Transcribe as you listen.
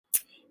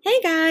Hey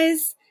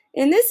guys!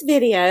 In this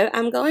video,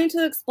 I'm going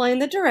to explain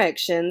the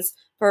directions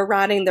for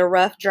writing the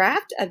rough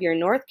draft of your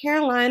North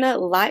Carolina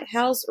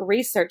Lighthouse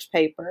research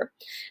paper.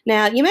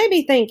 Now, you may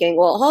be thinking,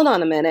 well, hold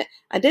on a minute.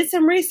 I did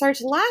some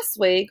research last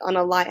week on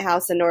a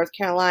lighthouse in North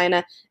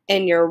Carolina,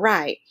 and you're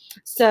right.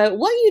 So,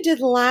 what you did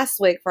last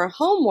week for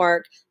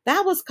homework,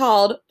 that was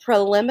called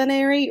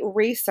preliminary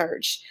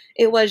research.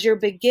 It was your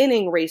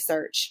beginning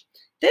research.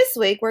 This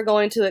week, we're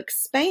going to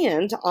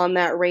expand on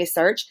that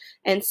research,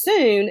 and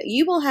soon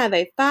you will have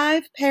a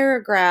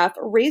 5-paragraph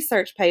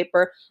research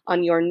paper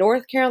on your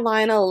North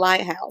Carolina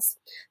lighthouse.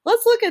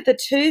 Let's look at the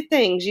two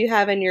things you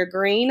have in your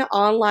green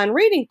online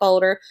reading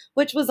folder,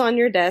 which was on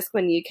your desk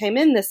when you came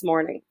in this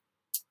morning.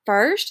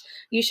 First,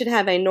 you should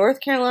have a North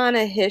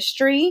Carolina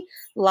History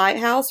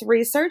Lighthouse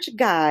Research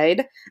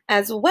Guide,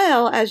 as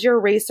well as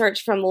your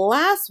research from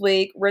last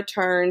week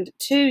returned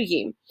to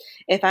you.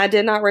 If I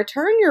did not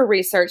return your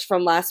research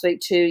from last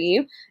week to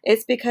you,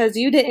 it's because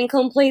you didn't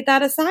complete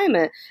that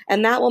assignment,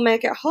 and that will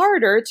make it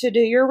harder to do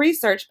your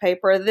research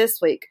paper this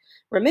week.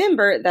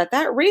 Remember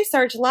that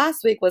research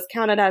last week was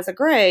counted as a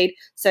grade,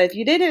 so if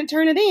you didn't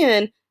turn it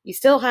in, you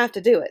still have to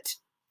do it.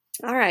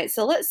 All right,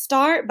 so let's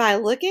start by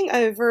looking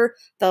over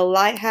the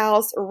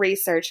Lighthouse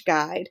Research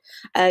Guide.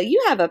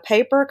 You have a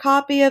paper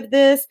copy of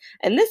this,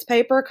 and this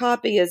paper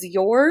copy is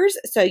yours,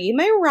 so you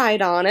may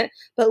write on it,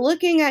 but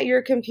looking at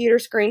your computer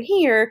screen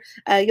here,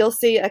 you'll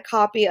see a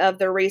copy of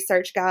the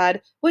research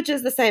guide, which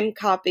is the same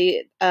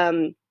copy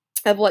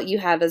of what you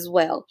have as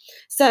well.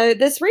 So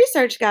this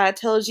research guide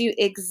tells you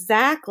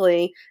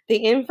exactly the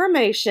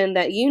information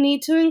that you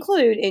need to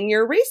include in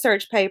your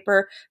research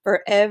paper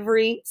for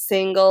every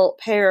single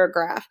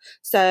paragraph.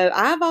 So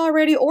I've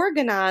already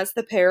organized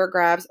the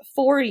paragraphs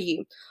for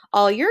you.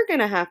 All you're going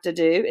to have to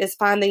do is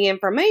find the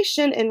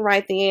information and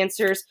write the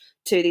answers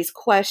to these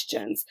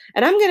questions.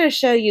 And I'm going to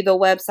show you the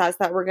websites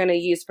that we're going to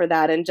use for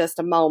that in just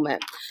a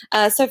moment.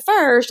 So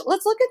first,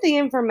 let's look at the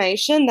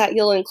information that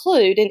you'll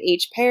include in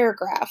each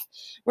paragraph.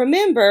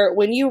 Remember,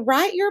 when you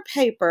write your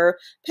paper,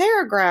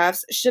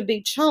 paragraphs should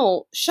be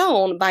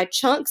shown by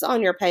chunks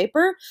on your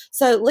paper,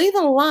 so leave a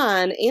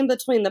line in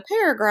between the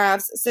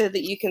paragraphs so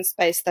that you can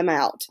space them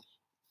out.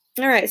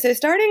 All right, so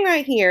starting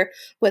right here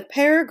with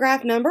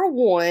paragraph number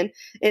 1,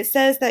 it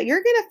says that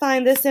you're going to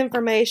find this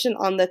information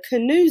on the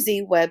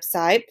Canoozy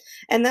website,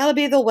 and that'll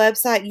be the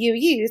website you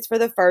use for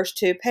the first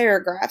 2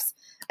 paragraphs.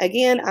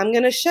 Again, I'm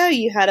going to show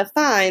you how to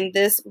find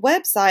this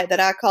website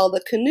that I call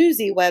the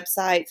Canoozy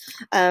website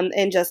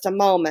in just a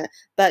moment.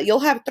 But you'll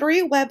have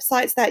 3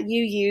 websites that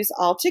you use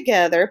all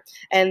together,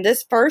 and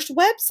this first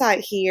website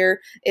here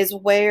is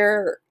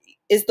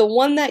the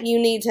one that you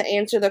need to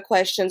answer the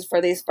questions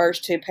for these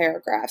first 2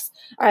 paragraphs.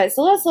 All right,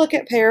 so let's look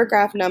at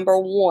paragraph number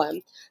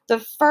 1. The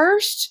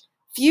first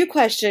few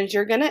questions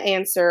you're going to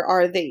answer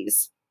are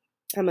these.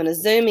 I'm going to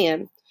zoom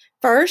in.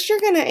 First, you're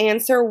going to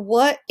answer,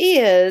 what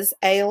is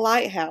a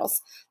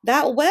lighthouse?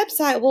 That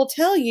website will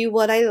tell you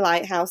what a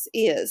lighthouse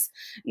is.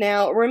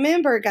 Now,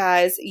 remember,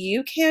 guys,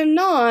 you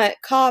cannot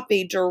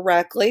copy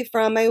directly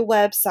from a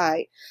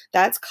website.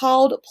 That's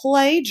called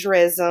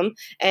plagiarism,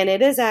 and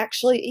it is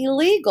actually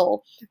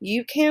illegal.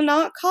 You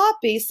cannot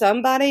copy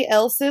somebody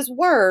else's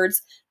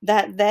words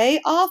that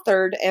they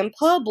authored and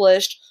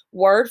published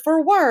word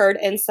for word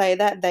and say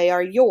that they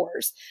are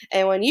yours.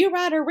 And when you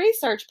write a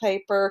research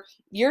paper,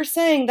 you're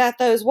saying that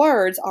those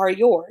words are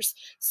yours.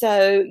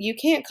 So you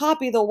can't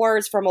copy the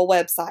words from a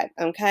website,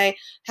 okay?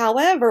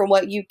 However,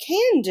 what you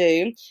can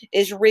do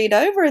is read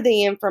over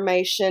the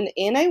information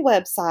in a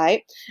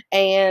website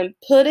and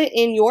put it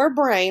in your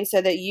brain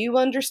so that you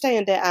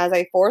understand it as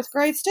a 4th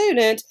grade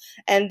student,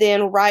 and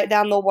then write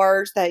down the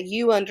words that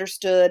you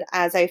understood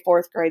as a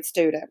 4th grade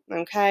student,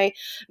 okay?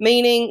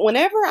 Meaning,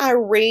 whenever I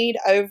read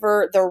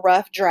over the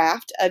rough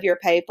draft of your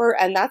paper,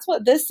 and that's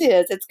what this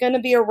is, it's going to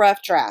be a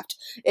rough draft.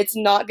 It's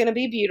not going to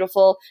be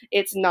beautiful.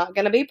 It's not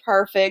going to be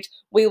perfect.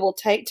 We will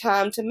take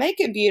time to make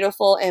it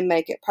beautiful and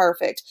make it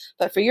perfect.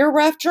 But for your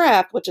rough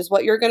draft, which is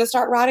what you're going to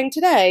start writing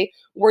today,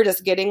 we're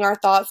just getting our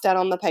thoughts down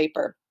on the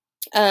paper.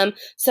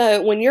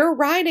 So when you're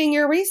writing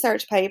your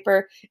research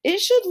paper, it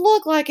should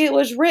look like it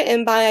was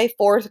written by a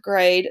 4th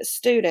grade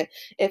student.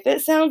 If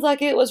it sounds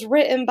like it was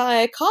written by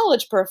a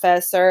college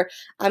professor,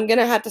 I'm going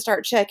to have to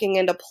start checking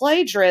into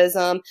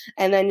plagiarism,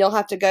 and then you'll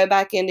have to go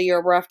back into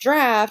your rough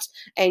draft,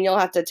 and you'll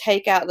have to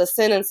take out the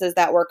sentences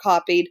that were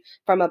copied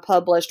from a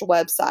published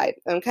website.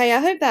 Okay, I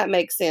hope that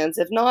makes sense.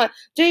 If not,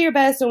 do your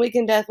best, and we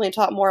can definitely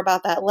talk more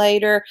about that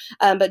later.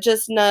 But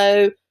just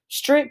know,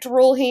 strict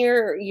rule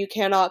here, you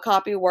cannot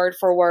copy word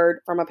for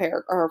word from a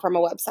from a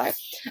website.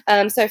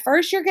 So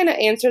first you're going to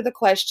answer the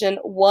question,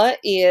 what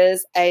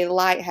is a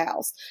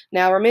lighthouse?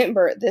 Now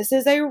remember, this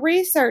is a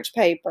research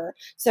paper,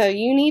 so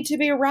you need to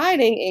be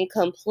writing in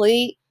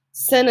complete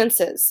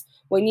sentences.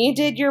 When you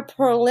did your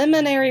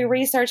preliminary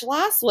research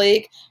last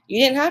week,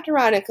 you didn't have to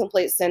write in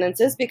complete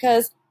sentences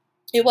because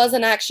it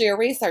wasn't actually a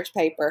research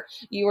paper.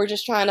 You were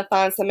just trying to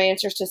find some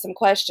answers to some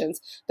questions.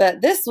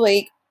 But this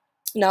week,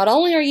 not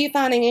only are you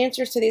finding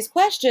answers to these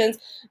questions,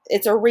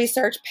 it's a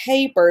research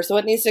paper, so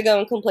it needs to go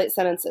in complete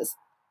sentences.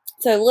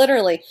 So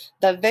literally,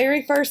 the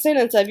very first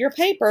sentence of your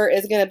paper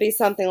is going to be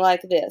something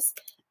like this.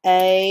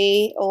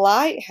 A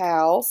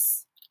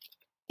lighthouse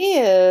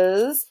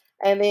is,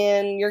 and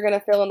then you're going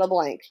to fill in the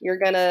blank. You're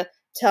going to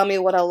tell me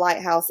what a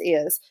lighthouse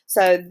is.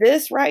 So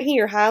this right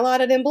here,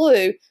 highlighted in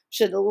blue,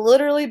 should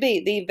literally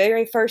be the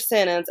very first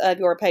sentence of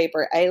your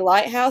paper. A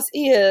lighthouse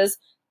is,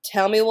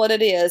 tell me what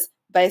it is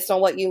based on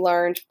what you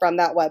learned from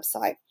that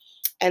website.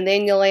 And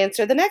then you'll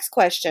answer the next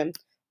question.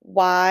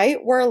 Why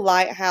were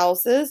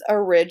lighthouses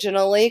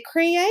originally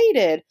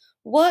created?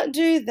 What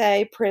do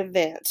they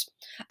prevent?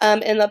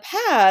 In the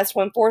past,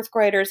 when fourth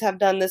graders have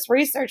done this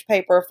research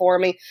paper for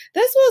me,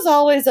 this was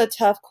always a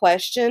tough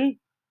question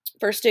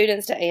for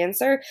students to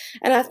answer.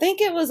 And I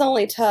think it was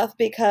only tough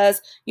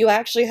because you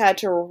actually had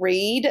to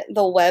read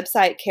the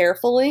website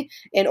carefully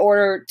in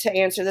order to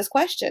answer this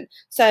question.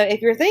 So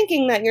if you're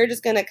thinking that you're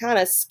just going to kind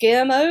of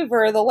skim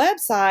over the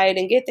website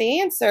and get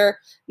the answer,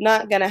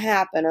 not going to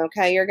happen,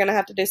 okay? You're going to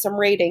have to do some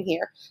reading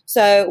here.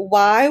 So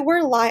why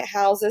were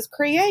lighthouses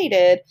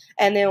created,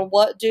 and then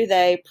what do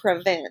they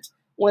prevent?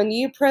 When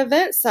you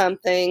prevent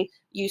something,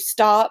 you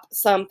stop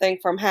something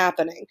from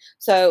happening.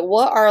 So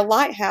what are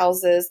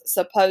lighthouses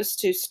supposed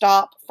to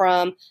stop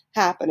from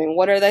happening?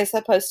 What are they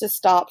supposed to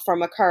stop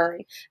from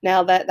occurring?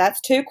 Now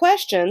that's two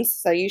questions,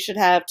 so you should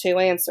have two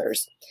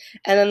answers.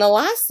 And then the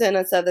last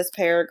sentence of this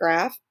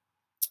paragraph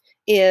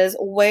is,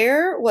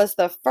 where was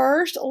the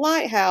first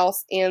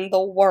lighthouse in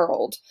the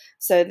world?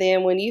 So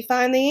then when you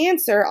find the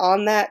answer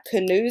on that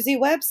Canoozy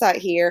website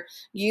here,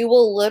 you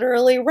will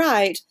literally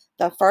write,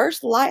 the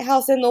first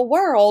lighthouse in the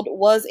world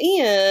was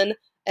in,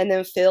 and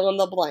then fill in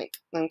the blank,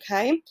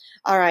 okay?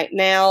 All right,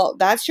 now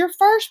that's your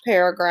first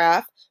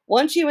paragraph.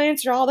 Once you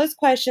answer all those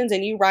questions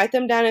and you write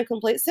them down in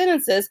complete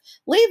sentences,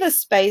 leave a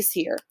space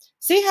here.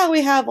 See how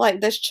we have like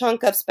this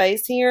chunk of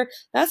space here?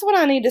 That's what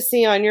I need to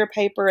see on your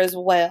paper as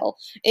well.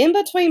 In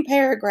between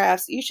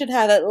paragraphs, you should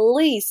have at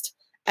least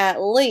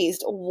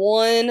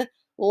one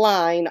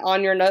line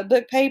on your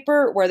notebook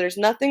paper where there's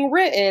nothing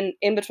written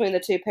in between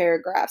the two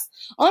paragraphs.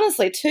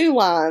 Honestly, 2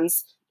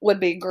 lines would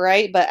be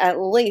great, but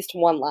at least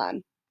 1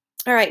 line.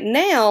 All right,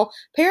 now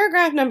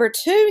paragraph number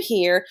 2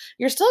 here,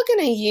 you're still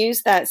going to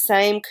use that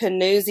same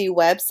Canoozy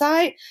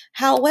website.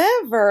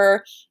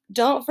 However,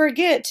 don't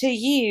forget to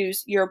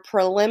use your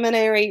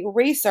preliminary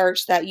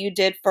research that you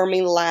did for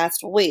me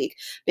last week,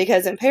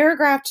 because in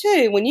paragraph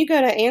 2, when you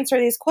go to answer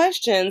these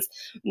questions,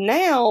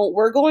 now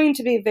we're going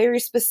to be very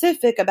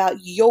specific about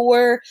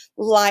your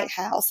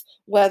lighthouse,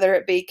 whether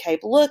it be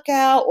Cape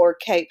Lookout or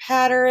Cape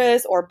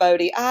Hatteras or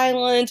Bodie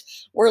Island.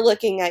 We're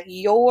looking at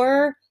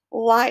your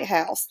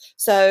lighthouse.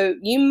 So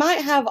you might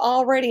have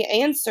already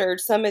answered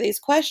some of these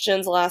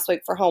questions last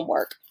week for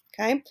homework.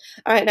 Okay.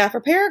 All right. Now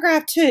for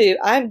paragraph 2,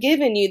 I've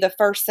given you the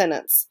first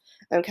sentence.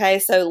 Okay.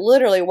 So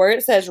literally where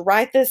it says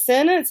write this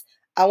sentence,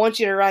 I want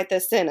you to write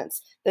this sentence.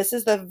 This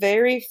is the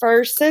very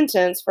first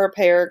sentence for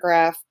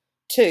paragraph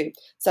 2.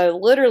 So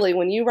literally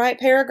when you write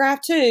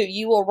paragraph 2,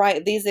 you will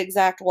write these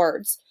exact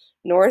words.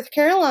 North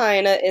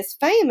Carolina is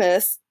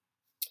famous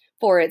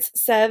for its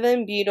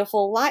 7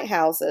 beautiful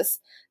lighthouses.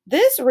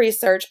 This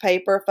research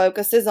paper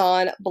focuses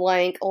on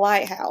blank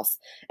lighthouse.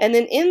 And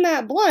then in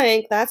that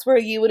blank, that's where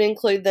you would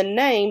include the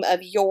name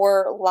of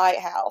your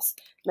lighthouse.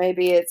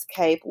 Maybe it's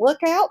Cape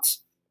Lookout.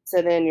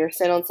 So then your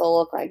sentence will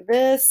look like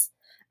this.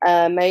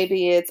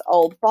 Maybe it's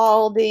Old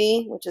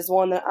Baldy, which is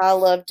one that I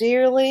love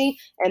dearly.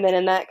 And then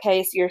in that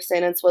case, your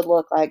sentence would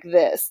look like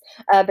this.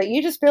 But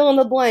you just fill in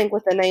the blank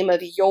with the name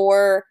of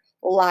your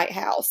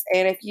lighthouse.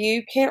 And if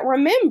you can't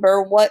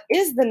remember what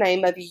is the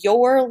name of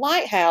your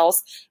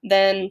lighthouse,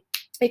 then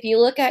if you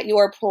look at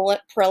your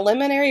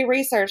preliminary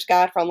research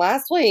guide from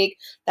last week,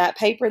 that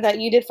paper that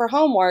you did for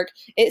homework,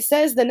 it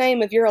says the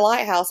name of your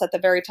lighthouse at the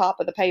very top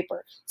of the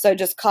paper. So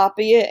just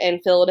copy it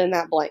and fill it in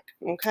that blank,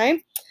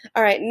 okay?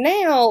 All right,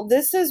 now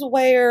this is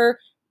where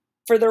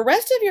for the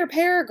rest of your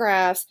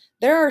paragraphs,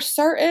 there are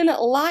certain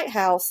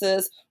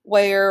lighthouses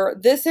where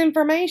this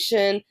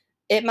information,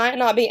 it might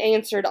not be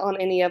answered on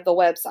any of the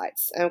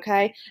websites,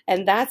 okay?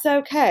 And that's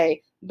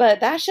okay.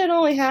 But that should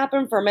only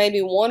happen for maybe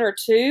 1 or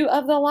 2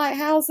 of the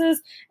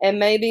lighthouses and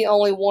maybe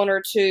only 1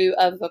 or 2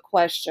 of the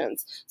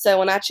questions. So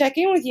when I check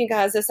in with you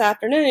guys this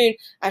afternoon,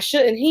 I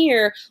shouldn't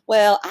hear,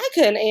 well, I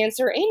couldn't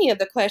answer any of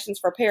the questions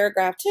for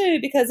paragraph 2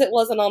 because it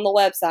wasn't on the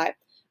website.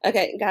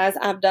 Okay, guys,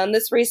 I've done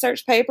this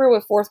research paper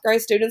with 4th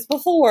grade students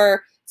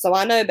before, so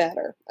I know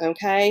better,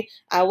 okay?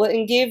 I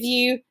wouldn't give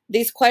you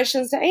these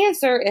questions to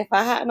answer if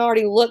I hadn't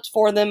already looked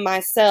for them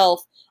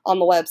myself on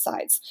the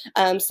websites.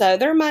 So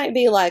there might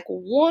be like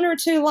 1 or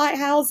 2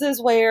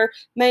 lighthouses where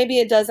maybe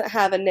it doesn't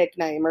have a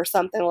nickname or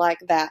something like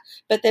that.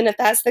 But then if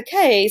that's the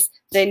case,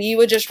 then you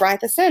would just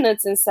write the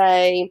sentence and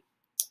say,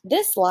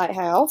 this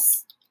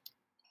lighthouse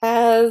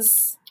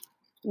has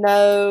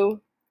no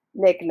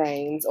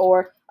nicknames,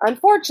 or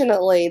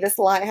unfortunately, this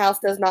lighthouse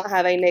does not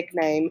have a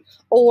nickname.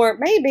 Or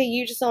maybe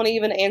you just don't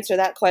even answer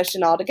that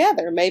question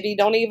altogether. Maybe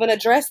don't even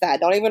address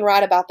that. Don't even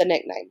write about the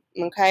nickname,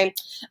 okay?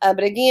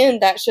 But again,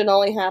 that should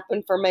only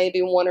happen for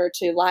maybe 1 or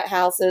 2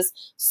 lighthouses,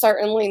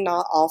 certainly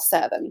not all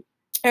 7.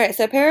 All right,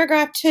 so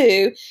paragraph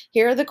 2,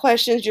 here are the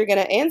questions you're going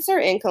to answer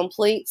in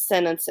complete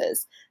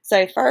sentences.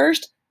 So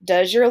first,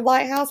 does your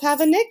lighthouse have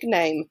a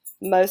nickname?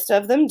 Most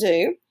of them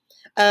do.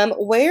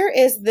 Where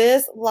is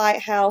this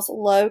lighthouse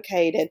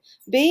located?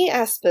 Be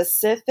as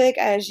specific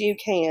as you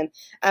can.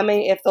 I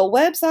mean, if the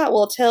website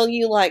will tell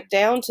you like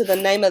down to the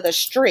name of the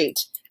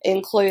street,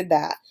 include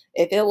that.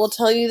 If it will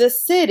tell you the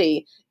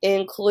city,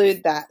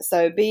 include that.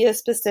 So be as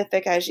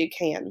specific as you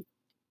can.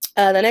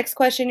 The next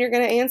question you're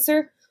going to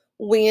answer,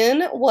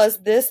 when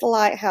was this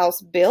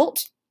lighthouse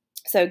built?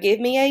 So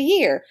give me a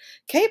year.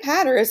 Cape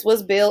Hatteras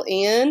was built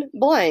in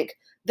blank.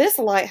 This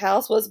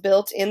lighthouse was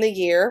built in the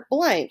year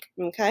blank,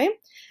 okay?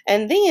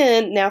 And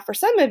then, now for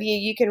some of you,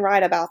 you can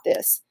write about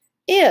this.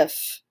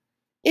 If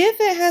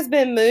it has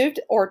been moved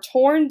or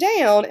torn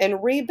down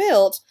and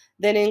rebuilt,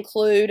 then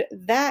include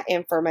that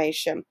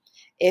information.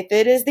 If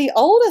it is the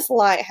oldest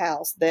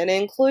lighthouse, then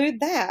include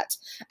that.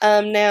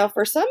 Now,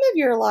 for some of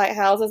your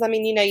lighthouses, I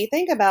mean, you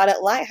think about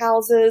it,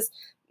 lighthouses,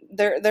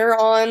 they're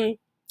on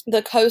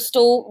the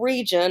coastal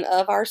region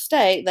of our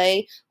state.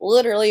 They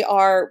literally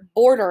are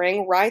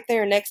bordering right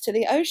there next to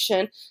the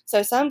ocean.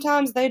 So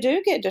sometimes they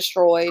do get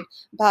destroyed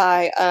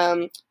by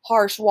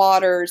harsh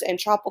waters and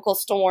tropical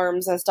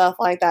storms and stuff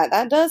like that.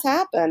 That does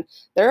happen.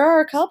 There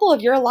are a couple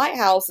of your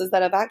lighthouses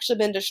that have actually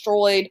been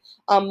destroyed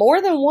on more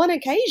than one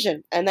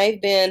occasion, and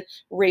they've been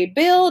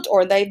rebuilt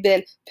or they've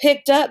been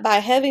picked up by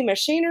heavy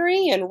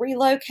machinery and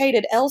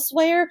relocated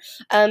elsewhere.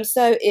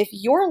 So if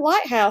your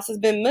lighthouse has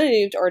been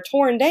moved or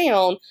torn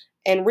down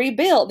and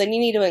rebuilt, then you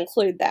need to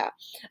include that.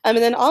 And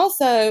then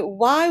also,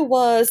 why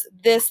was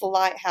this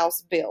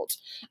lighthouse built?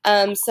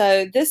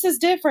 So this is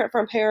different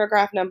from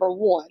paragraph number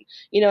 1.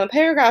 In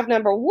paragraph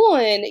number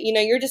 1,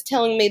 you're just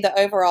telling me the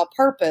overall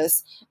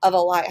purpose of a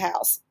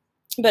lighthouse.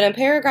 But in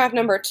paragraph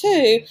number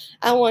 2,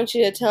 I want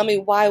you to tell me,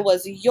 why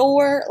was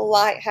your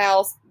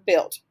lighthouse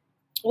built?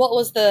 What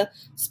was the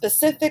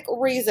specific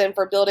reason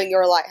for building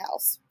your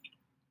lighthouse?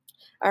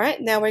 All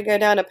right, now we go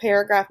down to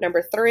paragraph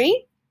number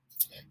 3.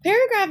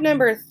 Paragraph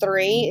number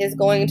 3 is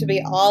going to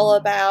be all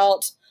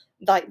about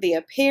like the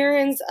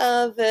appearance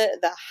of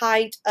it, the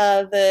height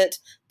of it,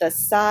 the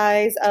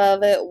size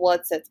of it,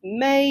 what's it's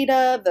made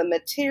of, the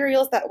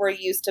materials that were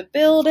used to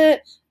build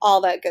it,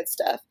 all that good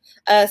stuff.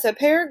 So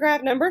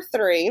paragraph number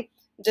 3,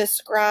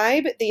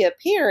 describe the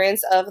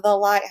appearance of the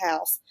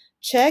lighthouse.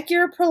 Check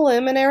your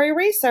preliminary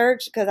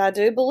research, because I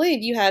do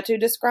believe you had to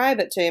describe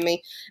it to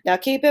me. Now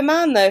keep in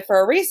mind though,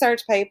 for a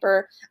research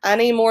paper, I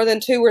need more than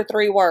 2 or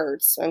 3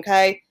 words,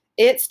 okay?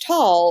 It's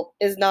tall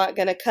is not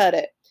going to cut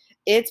it.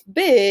 It's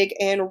big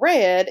and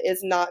red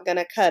is not going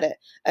to cut it.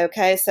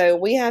 Okay, so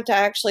we have to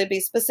actually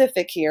be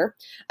specific here.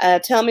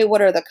 Tell me,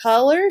 what are the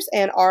colors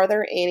and are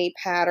there any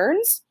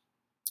patterns?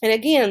 And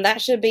again,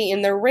 that should be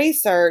in the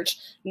research,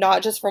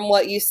 not just from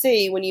what you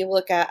see when you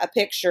look at a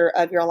picture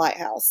of your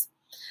lighthouse.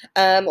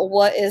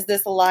 What is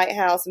this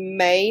lighthouse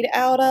made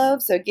out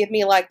of? So give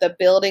me like the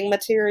building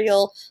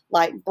material,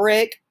 like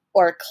brick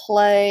or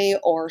clay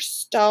or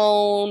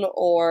stone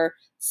or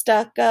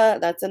stucco.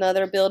 That's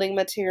another building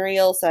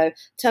material. So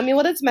tell me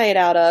what it's made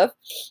out of.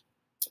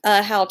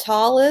 How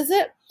tall is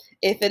it?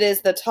 If it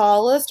is the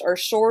tallest or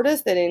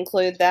shortest, then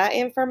include that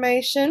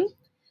information.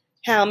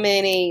 How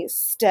many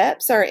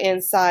steps are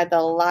inside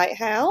the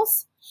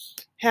lighthouse?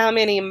 How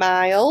many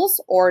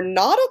miles or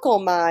nautical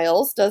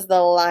miles does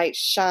the light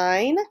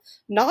shine?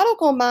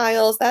 Nautical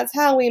miles, that's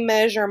how we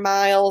measure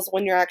miles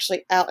when you're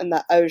actually out in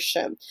the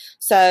ocean.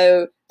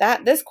 So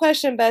this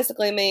question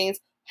basically means,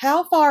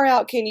 how far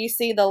out can you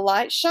see the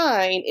light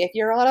shine if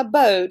you're on a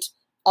boat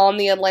on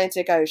the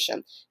Atlantic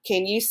Ocean?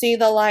 Can you see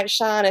the light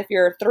shine if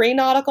you're 3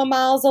 nautical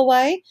miles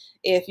away?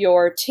 If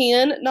you're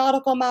 10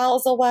 nautical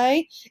miles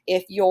away?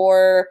 If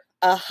you're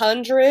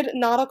 100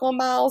 nautical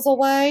miles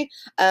away?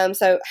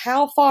 So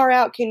how far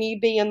out can you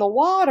be in the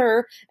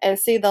water and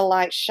see the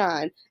light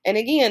shine? And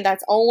again,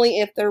 that's only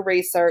if the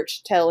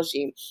research tells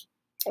you.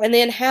 And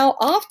then how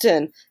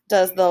often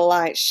does the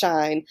light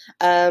shine?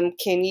 Does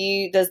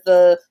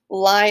the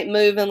light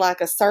move in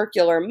like a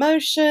circular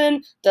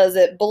motion? Does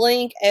it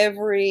blink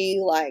every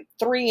like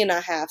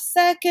 3.5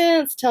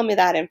 seconds? Tell me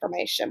that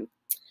information.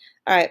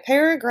 All right,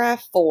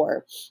 paragraph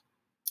 4.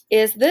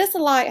 Is this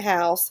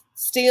lighthouse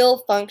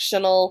still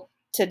functional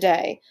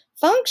today?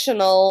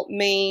 Functional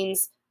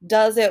means,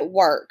 does it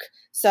work?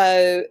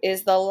 So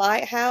is the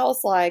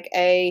lighthouse like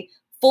a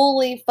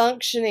fully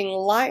functioning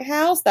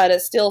lighthouse that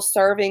is still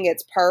serving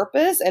its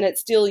purpose and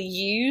it's still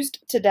used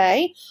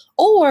today?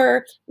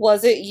 Or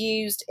was it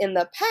used in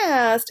the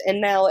past and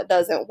now it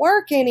doesn't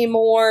work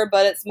anymore,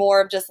 but it's more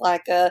of just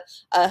like a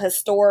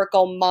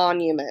historical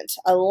monument,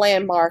 a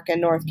landmark in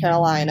North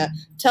Carolina?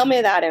 Tell me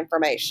that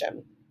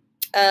information.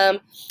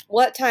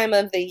 What time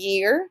of the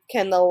year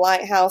can the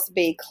lighthouse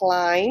be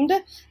climbed?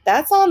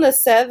 That's on the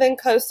 7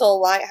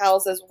 Coastal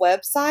Lighthouses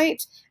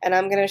website, and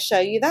I'm going to show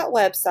you that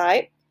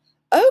website.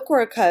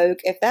 Ocracoke,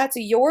 if that's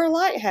your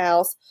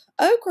lighthouse,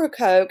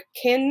 Ocracoke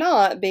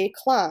cannot be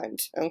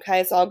climbed.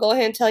 Okay, so I'll go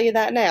ahead and tell you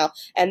that now.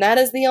 And that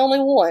is the only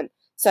one.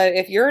 So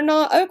if you're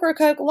not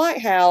Ocracoke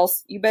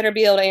Lighthouse, you better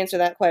be able to answer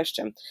that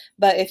question.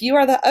 But if you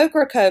are the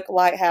Ocracoke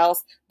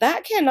Lighthouse,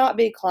 that cannot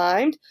be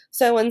climbed.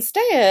 So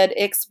instead,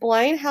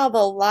 explain how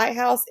the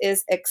lighthouse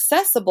is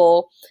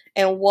accessible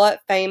and what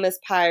famous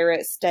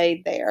pirate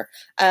stayed there.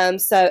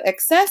 So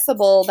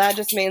accessible, that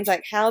just means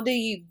like, how do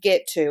you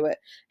get to it?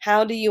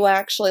 How do you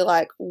actually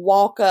like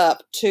walk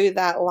up to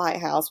that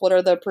lighthouse? What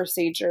are the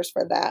procedures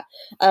for that?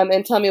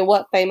 And tell me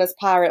what famous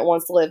pirate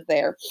once lived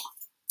there.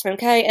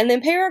 Okay, and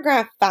then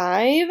paragraph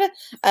 5,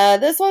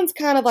 this one's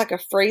kind of like a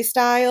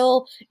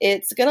freestyle.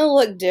 It's going to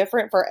look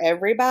different for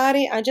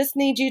everybody. I just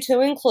need you to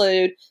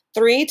include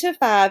 3 to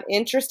 5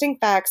 interesting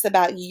facts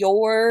about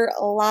your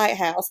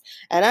lighthouse.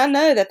 And I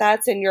know that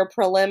that's in your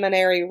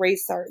preliminary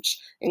research.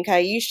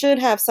 Okay, you should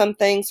have some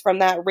things from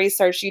that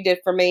research you did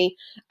for me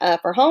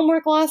for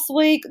homework last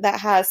week that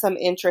has some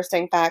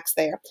interesting facts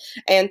there.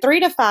 And 3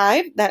 to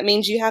 5, that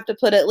means you have to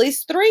put at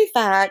least 3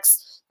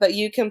 facts, but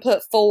you can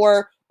put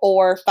 4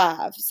 or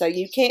 5. So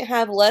you can't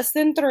have less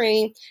than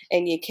 3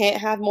 and you can't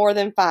have more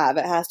than 5.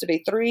 It has to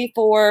be 3,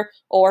 4,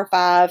 or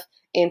 5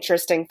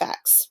 interesting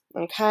facts.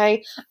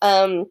 Okay.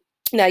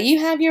 Now you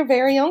have your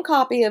very own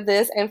copy of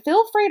this and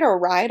feel free to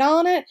write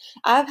on it.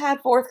 I've had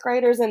 4th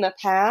graders in the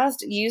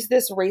past use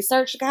this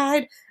research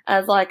guide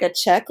as like a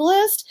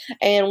checklist,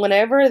 and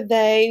whenever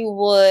they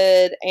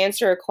would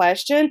answer a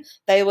question,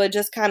 they would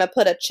just kind of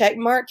put a check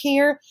mark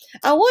here.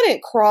 I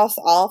wouldn't cross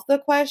off the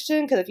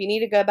question because if you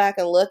need to go back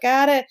and look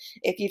at it,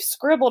 if you've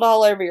scribbled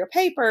all over your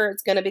paper,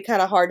 it's going to be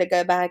kind of hard to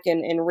go back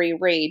and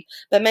reread.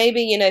 But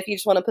maybe, if you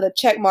just want to put a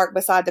check mark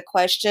beside the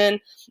question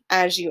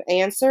as you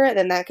answer it,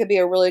 then that could be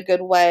a really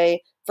good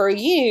way for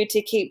you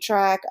to keep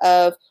track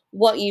of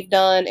what you've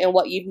done and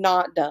what you've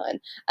not done,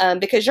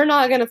 because you're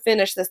not going to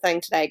finish this thing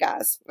today,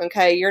 guys.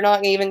 Okay, you're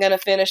not even going to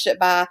finish it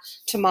by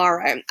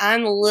tomorrow.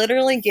 I'm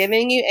literally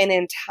giving you an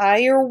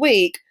entire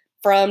week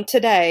from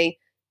today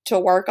to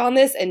work on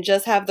this and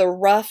just have the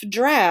rough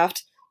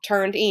draft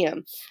turned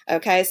in.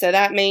 Okay, so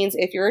that means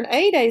if you're an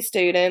A-Day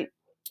student,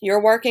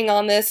 you're working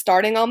on this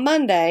starting on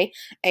Monday,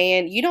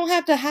 and you don't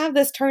have to have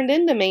this turned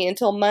into me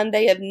until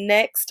Monday of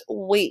next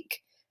week.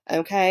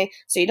 Okay,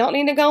 so you don't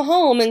need to go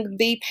home and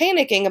be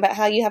panicking about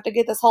how you have to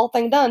get this whole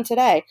thing done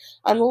today.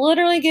 I'm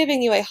literally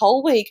giving you a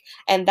whole week,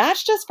 and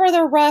that's just for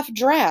the rough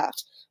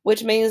draft,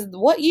 which means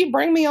what you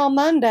bring me on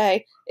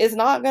Monday is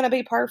not going to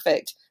be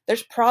perfect.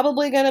 There's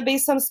probably going to be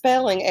some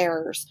spelling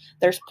errors.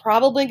 There's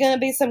probably going to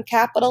be some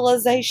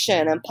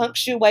capitalization and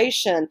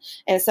punctuation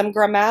and some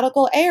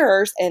grammatical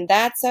errors, and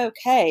that's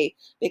okay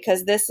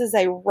because this is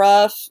a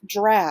rough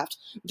draft.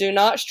 Do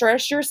not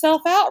stress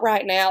yourself out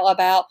right now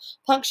about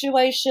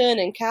punctuation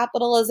and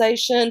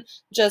capitalization.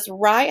 Just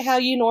write how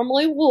you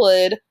normally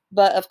would,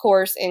 but of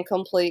course in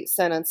complete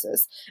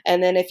sentences.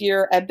 And then if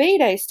you're a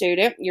B-Day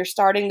student, you're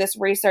starting this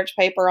research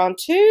paper on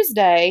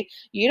Tuesday,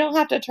 you don't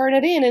have to turn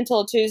it in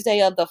until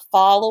Tuesday of the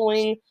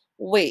following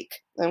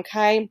week,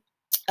 okay?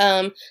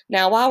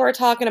 Now, while we're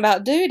talking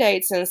about due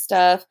dates and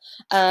stuff,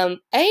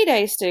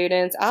 A-Day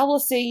students, I will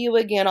see you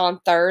again on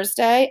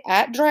Thursday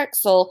at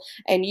Drexel,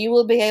 and you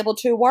will be able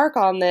to work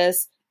on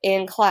this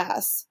in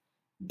class.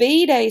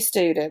 B-Day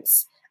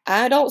students,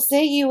 I don't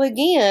see you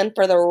again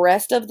for the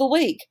rest of the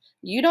week.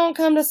 You don't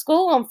come to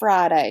school on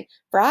Friday.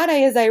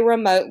 Friday is a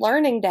remote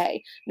learning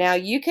day. Now,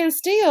 you can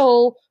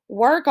still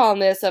work on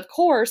this, of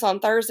course,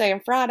 on Thursday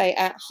and Friday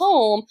at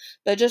home,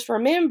 but just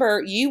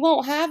remember, you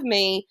won't have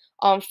me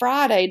on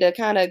Friday to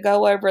kind of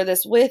go over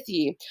this with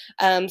you.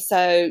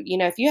 So,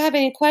 if you have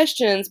any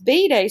questions,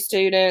 B-Day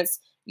students,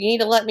 you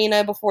need to let me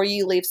know before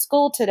you leave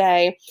school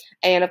today.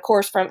 And of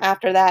course, from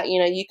after that,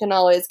 you can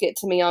always get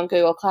to me on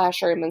Google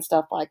Classroom and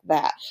stuff like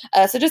that.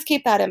 So just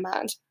keep that in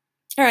mind.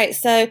 All right,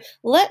 so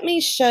let me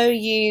show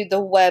you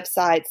the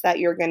websites that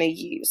you're going to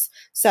use.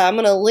 So I'm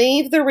going to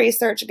leave the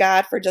research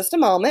guide for just a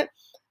moment.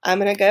 I'm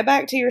going to go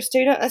back to your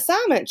student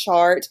assignment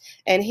chart,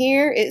 and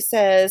here it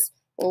says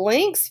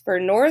links for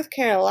North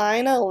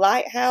Carolina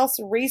Lighthouse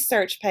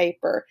research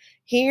paper.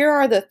 Here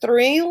are the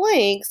 3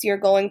 links you're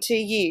going to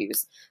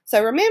use.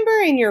 So remember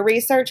in your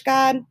research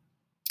guide,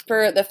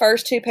 for the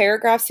first 2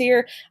 paragraphs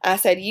here, I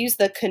said use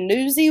the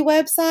Canoozy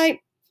website.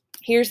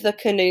 Here's the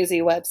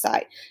Canoozy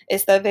website.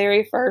 It's the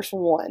very first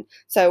one.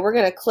 So we're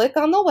going to click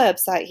on the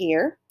website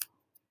here.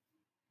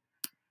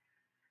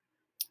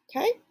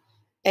 Okay.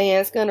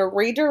 And it's going to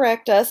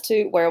redirect us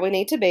to where we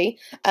need to be.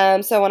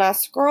 So when I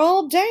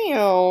scroll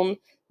down,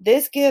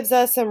 this gives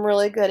us some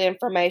really good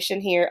information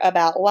here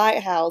about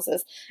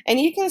lighthouses. And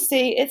you can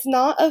see it's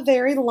not a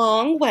very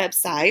long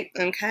website,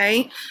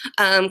 okay?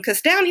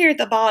 Because down here at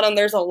the bottom,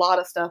 there's a lot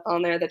of stuff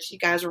on there that you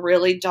guys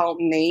really don't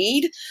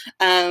need.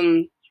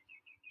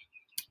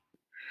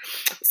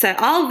 So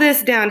all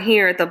this down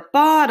here at the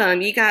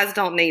bottom, you guys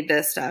don't need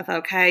this stuff,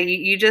 okay?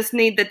 You just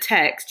need the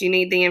text. You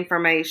need the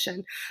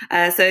information.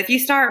 So if you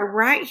start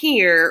right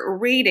here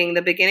reading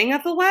the beginning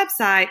of the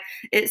website,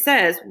 it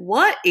says,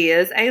 what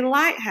is a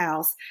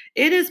lighthouse?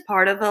 It is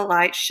part of a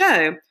light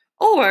show.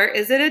 Or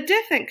is it a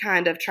different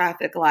kind of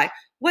traffic light?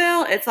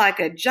 Well, it's like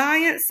a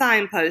giant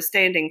signpost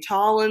standing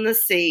tall in the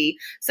sea.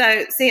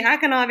 So, see, I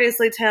can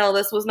obviously tell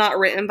this was not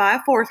written by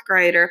a fourth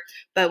grader,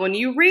 but when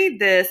you read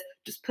this,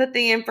 just put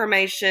the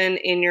information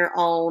in your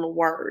own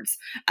words.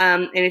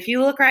 And if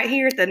you look right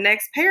here at the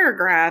next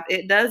paragraph,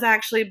 it does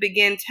actually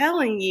begin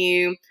telling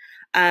you,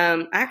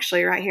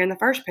 actually, right here in the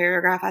first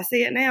paragraph, I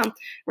see it now.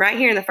 Right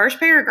here in the first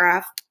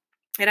paragraph,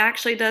 it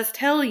actually does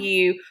tell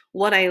you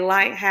what a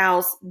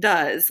lighthouse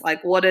does,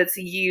 like what it's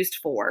used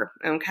for.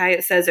 Okay,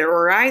 it says it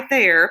right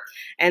there,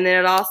 and then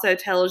it also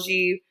tells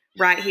you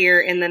right here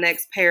in the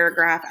next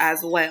paragraph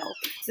as well.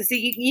 So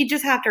see, you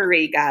just have to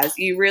read, guys.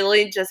 You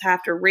really just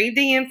have to read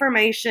the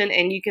information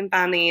and you can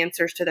find the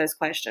answers to those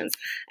questions.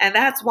 And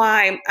that's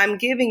why I'm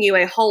giving you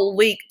a whole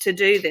week to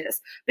do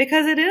this,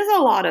 because it is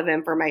a lot of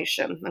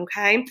information.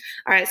 Okay, all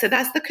right, so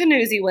that's the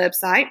Canoozy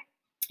website.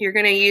 You're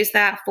going to use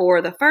that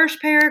for the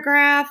first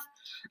paragraph.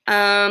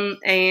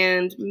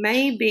 And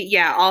maybe,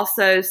 yeah,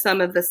 also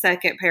some of the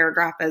second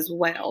paragraph as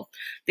well.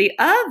 The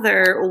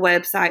other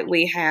website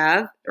we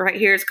have right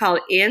here is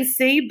called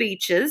NC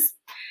Beaches.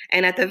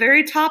 And at the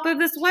very top of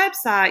this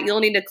website,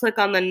 you'll need to click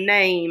on the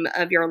name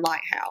of your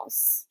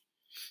lighthouse.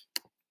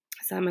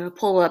 So I'm going to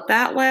pull up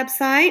that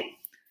website.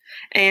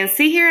 And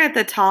see here at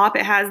the top,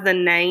 it has the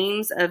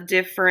names of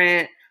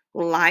different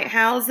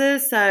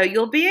lighthouses. So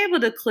you'll be able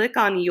to click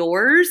on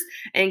yours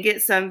and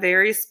get some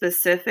very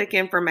specific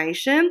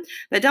information.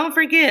 But don't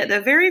forget,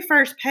 the very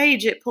first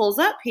page it pulls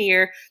up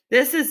here,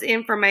 this is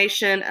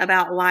information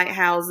about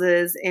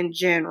lighthouses in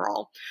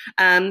general.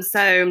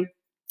 So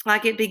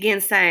like it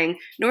begins saying,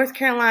 North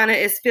Carolina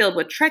is filled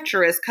with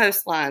treacherous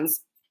coastlines.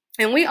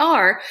 And we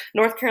are.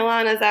 North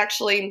Carolina is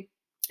actually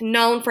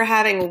known for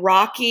having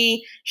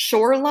rocky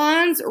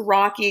shorelines,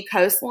 rocky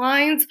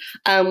coastlines,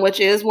 which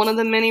is one of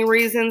the many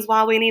reasons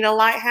why we need a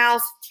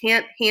lighthouse.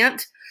 Hint,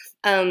 hint.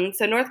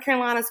 So North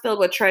Carolina is filled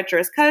with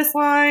treacherous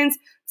coastlines,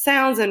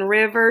 sounds, and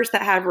rivers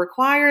that have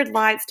required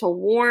lights to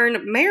warn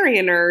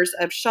mariners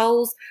of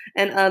shoals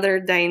and other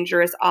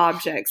dangerous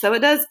objects. So it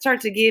does start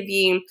to give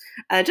you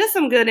just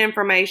some good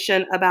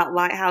information about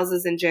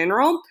lighthouses in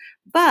general.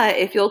 But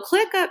if you'll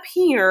click up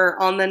here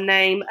on the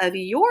name of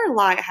your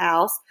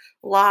lighthouse,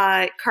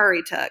 like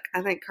Currituck,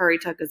 I think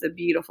Currituck is a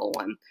beautiful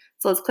one.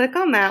 So let's click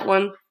on that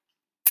one.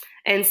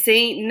 And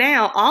see,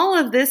 now all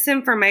of this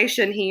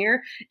information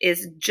here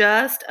is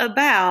just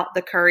about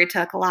the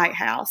Currituck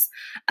Lighthouse.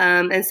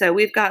 And so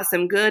we've got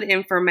some good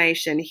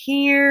information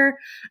here.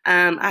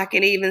 I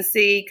can even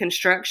see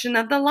construction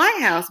of the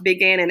lighthouse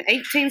began in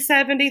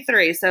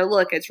 1873. So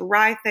look, it's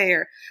right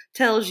there.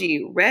 Tells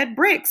you red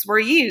bricks were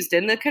used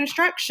in the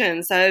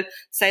construction. So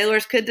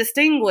sailors could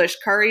distinguish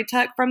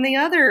Currituck from the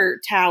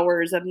other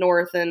towers of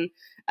North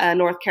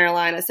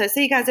Carolina. So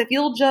see, guys, if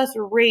you'll just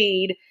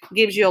read,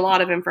 gives you a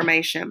lot of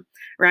information.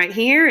 Right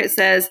here, it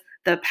says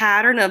the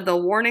pattern of the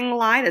warning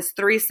light is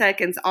 3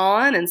 seconds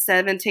on and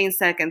 17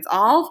 seconds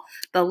off.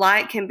 The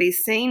light can be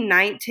seen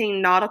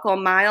 19 nautical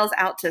miles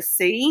out to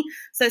sea.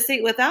 So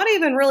see, without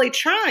even really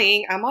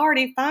trying, I'm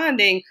already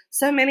finding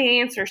so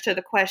many answers to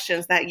the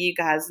questions that you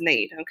guys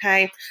need,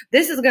 okay?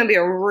 This is going to be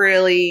a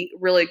really,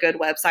 really good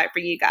website for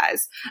you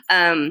guys.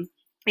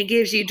 It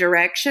gives you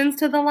directions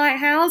to the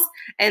lighthouse.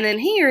 And then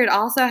here it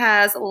also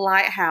has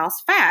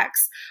lighthouse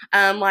facts.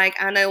 Like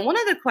I know one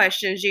of the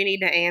questions you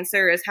need to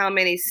answer is how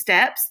many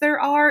steps there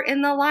are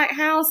in the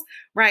lighthouse.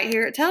 Right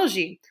here it tells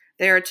you.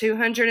 There are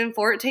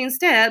 214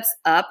 steps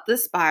up the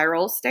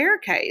spiral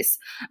staircase.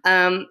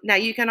 Now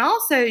you can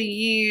also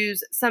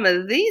use some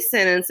of these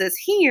sentences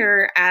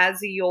here as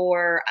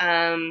your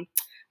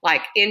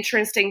like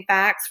interesting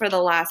facts for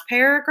the last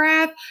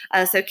paragraph.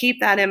 So keep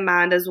that in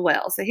mind as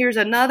well. So here's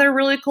another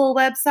really cool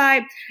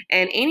website,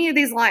 and any of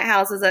these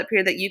lighthouses up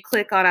here that you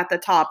click on at the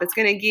top, it's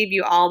going to give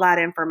you all that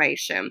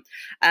information.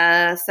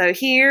 So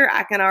here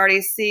I can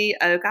already see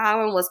Oak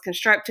Island was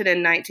constructed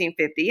in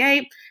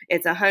 1958.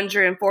 It's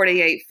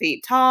 148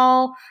 feet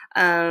tall.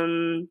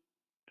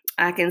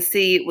 I can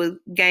see it was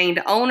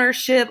gained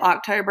ownership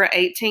October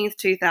 18th,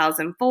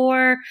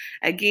 2004.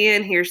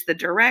 Again, here's the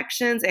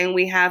directions, and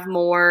we have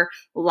more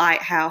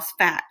lighthouse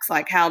facts,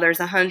 like how there's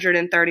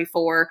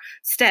 134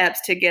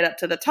 steps to get up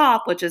to the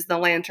top, which is the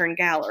Lantern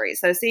Gallery.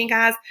 So see,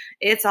 guys,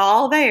 it's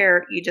all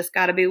there. You just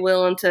got to be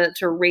willing to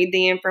read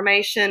the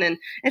information and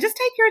just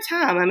take your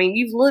time. I mean,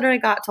 you've literally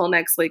got till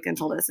next week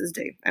until this is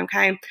due,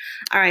 okay?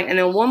 All right, and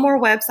then one more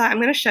website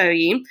I'm going to show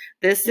you.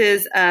 This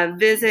is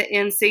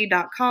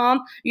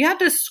visitnc.com. You have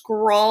to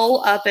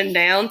scroll up and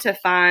down to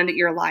find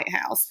your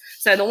lighthouse.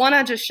 So the one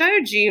I just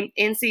showed you,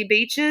 NC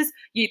Beaches,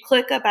 you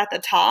click up at the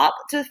top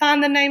to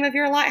find the name of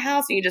your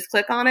lighthouse, and you just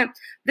click on it.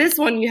 This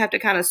one, you have to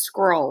kind of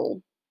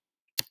scroll.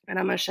 And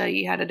I'm going to show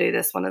you how to do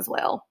this one as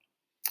well.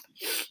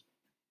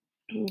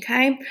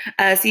 Okay,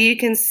 so you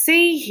can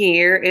see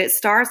here, it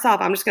starts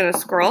off, I'm just going to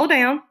scroll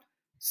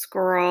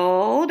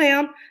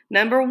down.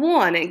 Number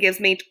 1, it gives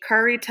me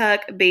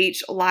Currituck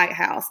Beach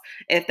Lighthouse.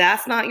 If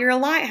that's not your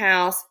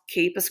lighthouse,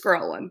 keep a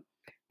scrolling.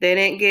 Then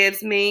it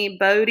gives me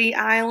Bodie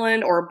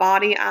Island or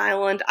Body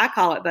Island. I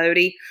call it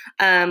Bodie.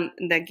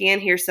 Again,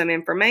 here's some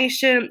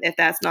information. If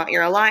that's not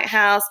your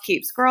lighthouse,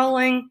 keep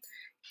scrolling.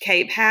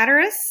 Cape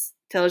Hatteras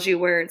tells you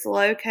where it's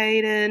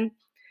located.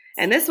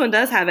 And this one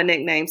does have a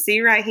nickname.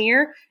 See right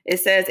here, it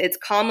says it's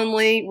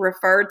commonly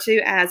referred to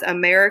as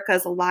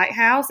America's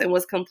Lighthouse and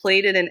was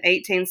completed in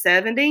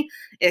 1870.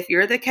 If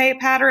you're the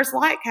Cape Hatteras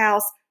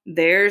Lighthouse,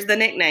 there's the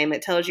nickname.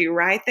 It tells you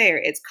right there.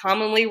 It's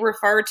commonly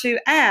referred to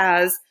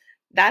as,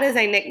 that is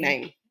a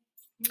nickname.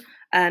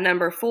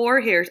 Number 4,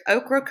 here's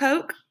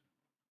Ocracoke.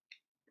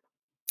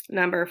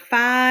 Number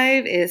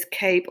 5 is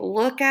Cape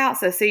Lookout.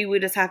 So see, we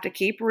just have to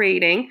keep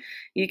reading.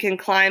 You can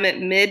climb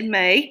it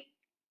mid-May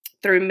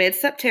through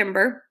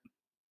mid-September.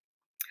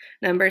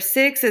 Number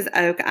 6 is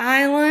Oak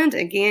Island.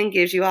 Again,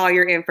 gives you all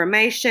your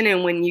information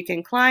and when you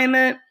can climb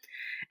it.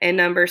 And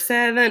number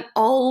 7,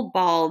 Old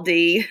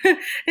Baldy,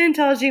 and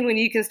tells you when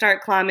you can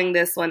start climbing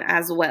this one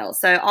as well.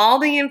 So all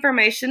the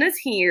information is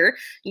here.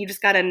 You just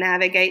got to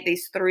navigate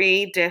these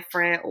 3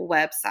 different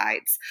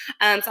websites.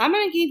 So I'm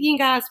going to give you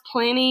guys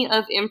plenty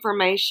of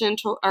information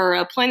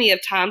or plenty of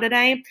time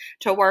today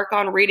to work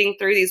on reading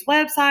through these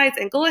websites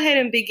and go ahead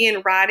and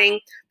begin writing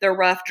the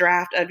rough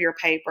draft of your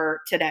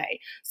paper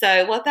today.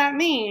 So what that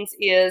means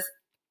is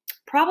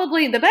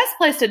probably the best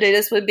place to do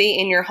this would be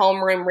in your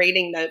homeroom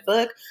reading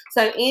notebook.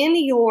 So in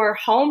your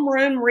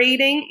homeroom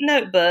reading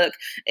notebook,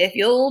 if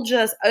you'll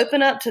just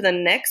open up to the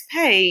next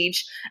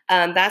page,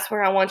 that's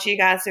where I want you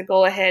guys to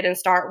go ahead and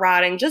start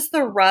writing just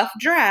the rough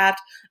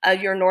draft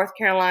of your North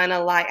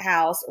Carolina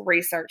Lighthouse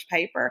research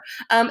paper.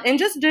 And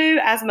just do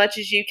as much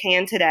as you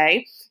can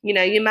today. You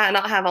know, you might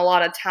not have a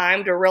lot of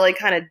time to really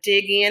kind of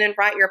dig in and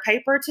write your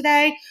paper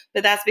today,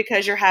 but that's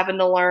because you're having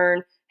to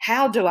learn,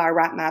 how do I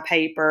write my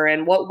paper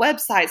and what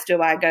websites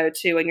do I go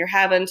to? And you're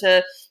having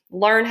to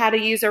learn how to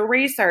use a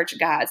research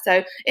guide.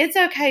 So it's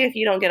okay if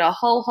you don't get a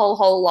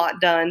whole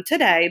lot done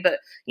today, but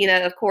you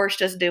know, of course,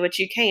 just do what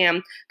you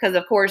can, because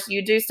of course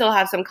you do still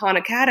have some Khan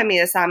Academy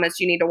assignments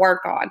you need to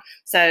work on.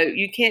 So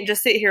you can't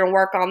just sit here and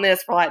work on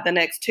this for like the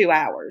next 2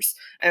 hours.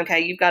 Okay,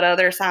 you've got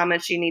other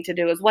assignments you need to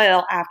do as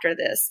well after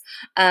this.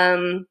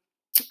 All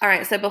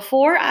right, so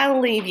before I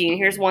leave you,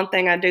 here's one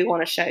thing I do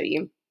want to show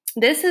you.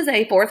 This is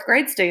a 4th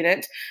grade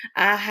student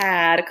I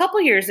had a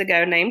couple years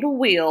ago named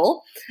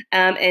Will,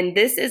 and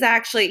this is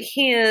actually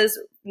his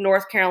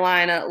North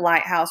Carolina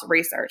Lighthouse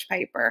research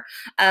paper.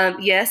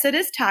 Yes, it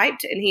is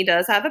typed, and he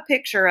does have a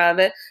picture of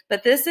it,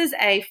 but this is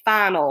a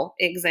final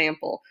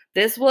example.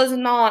 This was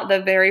not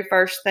the very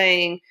first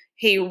thing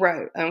he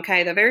wrote,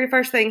 okay? The very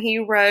first thing he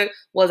wrote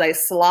was a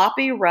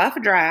sloppy, rough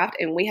draft,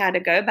 and we had to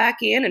go back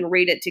in and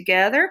read it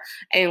together,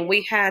 and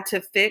we had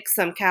to fix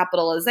some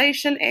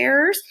capitalization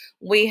errors.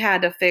 We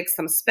had to fix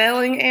some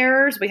spelling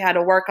errors. We had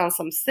to work on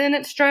some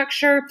sentence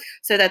structure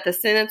so that the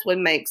sentence would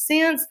make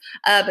sense.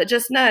 But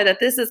just know that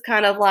this is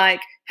kind of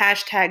like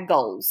hashtag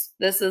goals.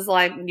 This is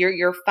like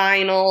your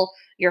final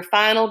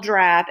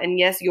draft, and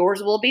yes,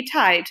 yours will be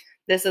typed.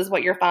 This is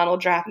what your final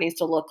draft needs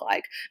to look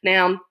like.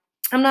 Now,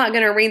 I'm not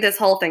going to read this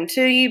whole thing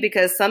to you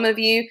because some of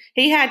you,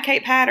 he had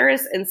Cape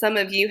Hatteras and some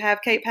of you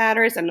have Cape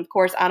Hatteras. And of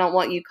course, I don't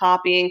want you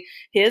copying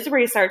his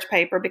research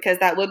paper because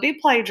that would be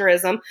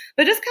plagiarism.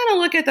 But just kind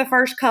of look at the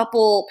first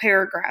couple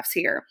paragraphs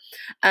here.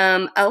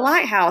 A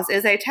lighthouse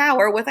is a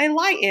tower with a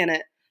light in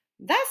it.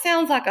 That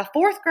sounds like a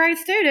 4th grade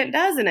student,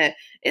 doesn't it?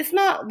 It's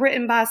not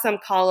written by some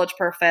college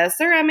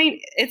professor. I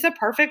mean, it's a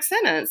perfect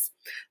sentence.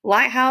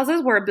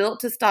 Lighthouses were built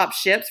to stop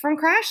ships from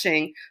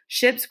crashing.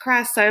 Ships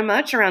crashed so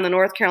much around the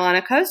North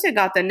Carolina coast, it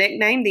got the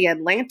nickname the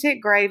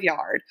Atlantic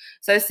Graveyard.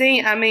 So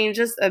see, I mean,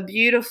 just a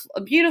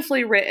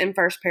beautifully written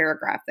first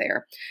paragraph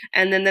there.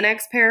 And then the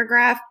next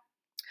paragraph,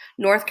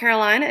 North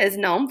Carolina is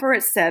known for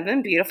its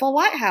 7 beautiful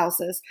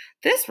lighthouses.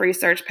 This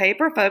research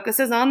paper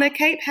focuses on the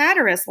Cape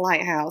Hatteras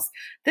Lighthouse.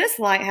 This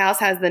lighthouse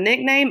has the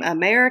nickname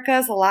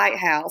America's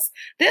Lighthouse.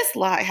 This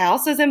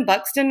lighthouse is in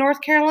Buxton, North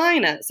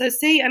Carolina. So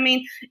see, I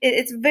mean,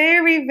 it's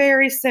very,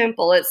 very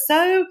simple. It's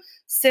so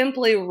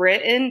simply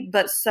written,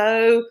 but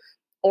so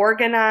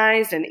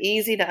organized and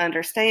easy to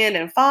understand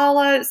and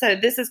follow. So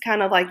this is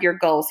kind of like your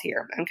goals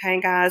here. Okay,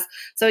 guys.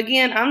 So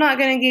again, I'm not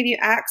going to give you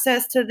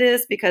access to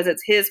this because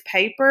it's his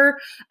paper,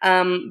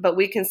 but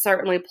we can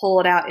certainly pull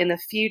it out in the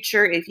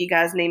future if you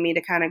guys need me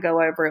to kind of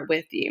go over it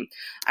with you.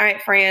 All right,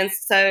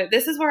 friends. So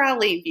this is where I'll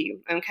leave you.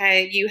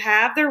 Okay. You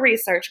have the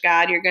research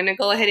guide. You're going to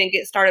go ahead and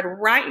get started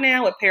right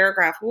now with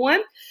paragraph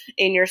 1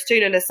 in your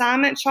student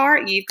assignment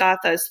chart. You've got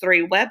those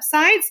 3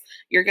 websites.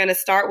 You're going to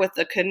start with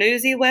the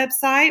Canoozy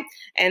website,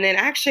 and then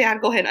actually,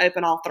 I'd go ahead and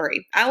open all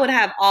 3. I would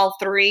have all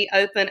 3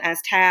 open as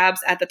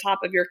tabs at the top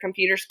of your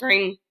computer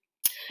screen,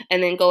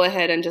 and then go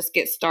ahead and just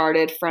get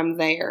started from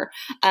there.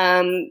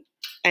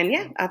 And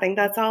yeah, I think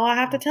that's all I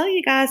have to tell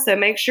you guys. So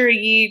make sure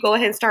you go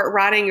ahead and start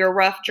writing your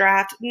rough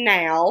draft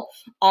now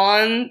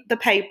on the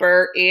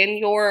paper in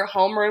your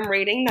homeroom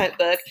reading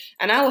notebook.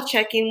 And I will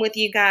check in with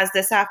you guys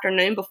this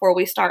afternoon before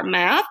we start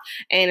math.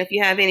 And if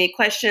you have any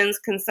questions,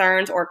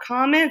 concerns, or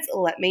comments,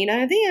 let me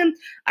know then.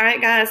 All right,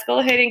 guys, go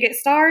ahead and get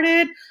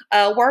started.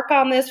 Work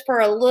on this for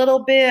a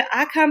little bit.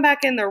 I come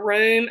back in the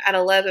room at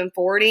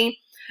 11:40.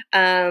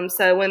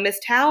 So when Miss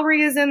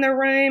Towery is in the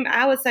room,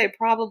 I would say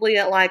probably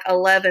at like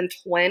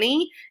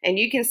 11:20, and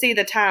you can see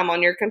the time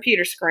on your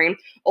computer screen,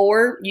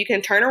 or you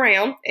can turn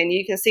around and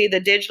you can see the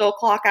digital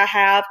clock I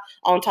have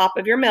on top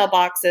of your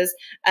mailboxes.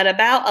 At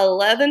about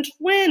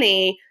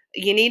 11:20,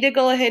 you need to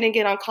go ahead and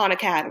get on Khan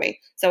Academy.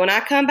 So when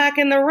I come back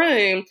in the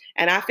room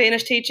and I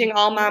finish teaching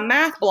all my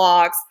math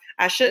blocks,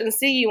 I shouldn't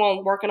see you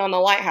on working on the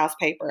Lighthouse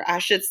paper. I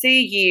should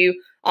see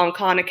you on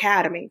Khan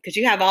Academy, because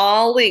you have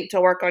all week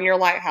to work on your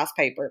Lighthouse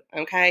paper,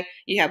 okay?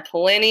 You have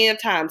plenty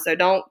of time, so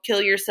don't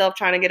kill yourself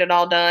trying to get it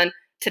all done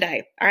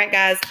today. All right,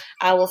 guys,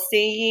 I will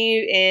see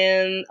you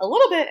in a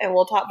little bit, and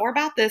we'll talk more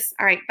about this.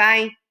 All right,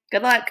 bye.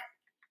 Good luck.